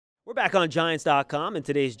We're back on Giants.com, and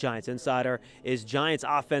today's Giants Insider is Giants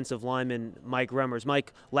offensive lineman Mike Remmers.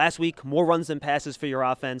 Mike, last week, more runs than passes for your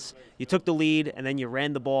offense. You took the lead, and then you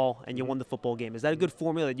ran the ball, and you won the football game. Is that a good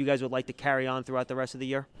formula that you guys would like to carry on throughout the rest of the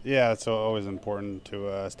year? Yeah, it's always important to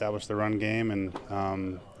establish the run game, and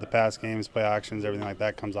the pass games, play actions, everything like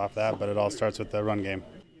that comes off that, but it all starts with the run game.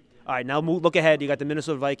 All right, now look ahead. You got the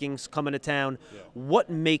Minnesota Vikings coming to town. Yeah.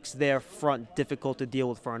 What makes their front difficult to deal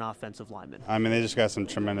with for an offensive lineman? I mean, they just got some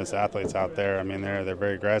tremendous athletes out there. I mean, they're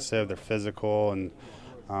very aggressive, they're physical, and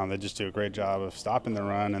they just do a great job of stopping the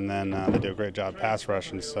run, and then they do a great job pass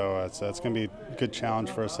rushing. So it's going to be a good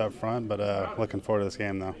challenge for us up front, but looking forward to this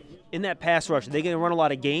game, though. In that pass rush, are they going to run a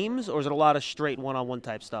lot of games, or is it a lot of straight one-on-one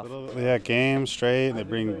type stuff? Yeah, games, straight. They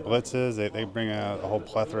bring blitzes. They bring a whole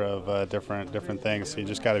plethora of different things, so you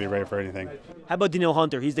just got to be ready for anything. How about Danielle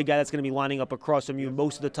Hunter? He's the guy that's going to be lining up across from you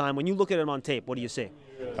most of the time. When you look at him on tape, what do you see?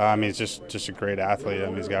 I mean, he's just a great athlete. I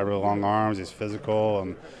mean, he's got really long arms. He's physical,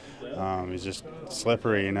 and he's just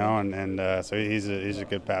slippery, you know, and so he's a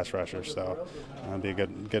good pass rusher. So it'll be a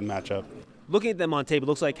good matchup. Looking at them on tape, it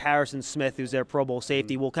looks like Harrison Smith, who's their Pro Bowl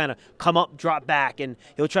safety, will kind of come up, drop back, and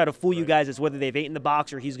he'll try to fool you guys as whether they've ate in the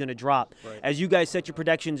box or he's going to drop. Right. As you guys set your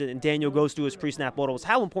predictions and Daniel goes through his pre-snap audibles,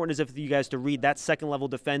 how important is it for you guys to read that second-level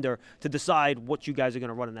defender to decide what you guys are going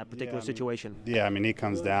to run in that particular situation? Yeah, I mean, he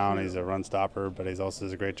comes down, he's a run stopper, but he also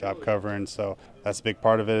does a great job covering. So that's a big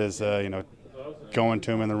part of it is, going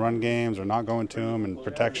to him in the run games or not going to him, and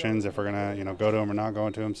protections if we're going to, go to him or not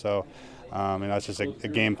going to him. So, it's just a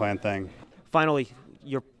game plan thing. Finally,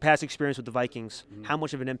 your past experience with the Vikings, how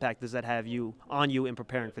much of an impact does that have on you in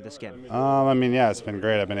preparing for this game? I mean, yeah, it's been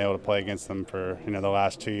great. I've been able to play against them for the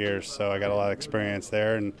last 2 years, so I got a lot of experience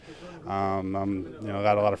there, and I'm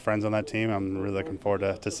got a lot of friends on that team. I'm really looking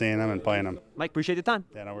forward to seeing them and playing them. Mike, appreciate the time.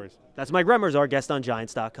 Yeah, no worries. That's Mike Remmers, our guest on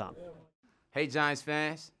Giants.com. Hey, Giants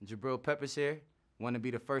fans, Jabril Peppers here. Want to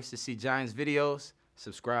be the first to see Giants videos?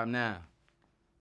 Subscribe now.